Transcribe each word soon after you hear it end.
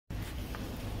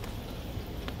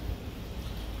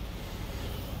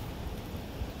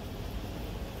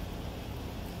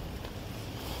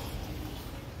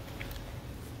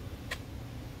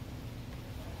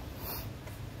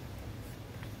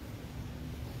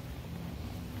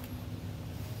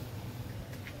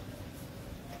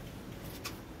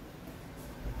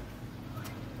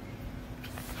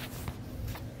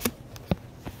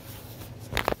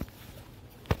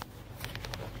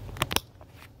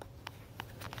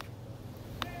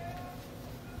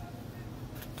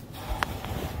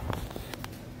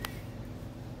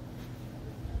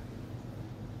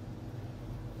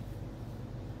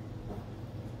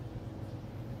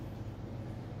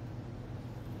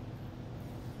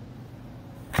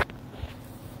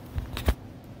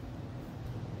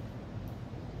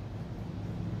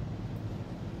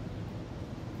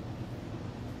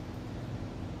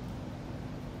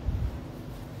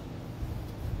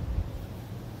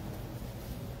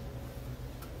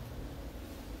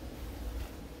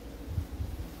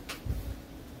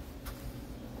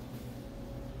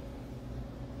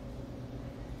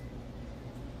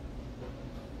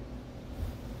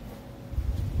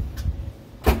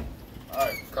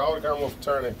Call the Commonwealth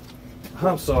Attorney.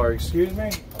 I'm sorry, excuse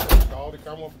me? Call the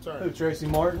Commonwealth Attorney. Who, Tracy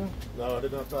Martin? No, I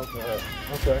did not talk to her.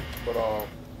 Okay. But I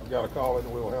got a call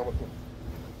in Will Hamilton.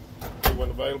 He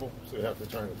wasn't available, so you have to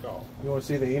return the call. You want to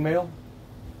see the email?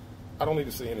 I don't need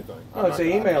to see anything. No, it's an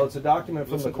email. It's a document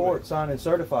from the court, signed and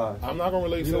certified. I'm not going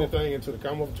to release anything until the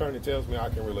Commonwealth Attorney tells me I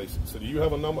can release it. So do you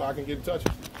have a number I can get in touch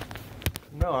with?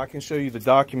 No, I can show you the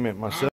document myself.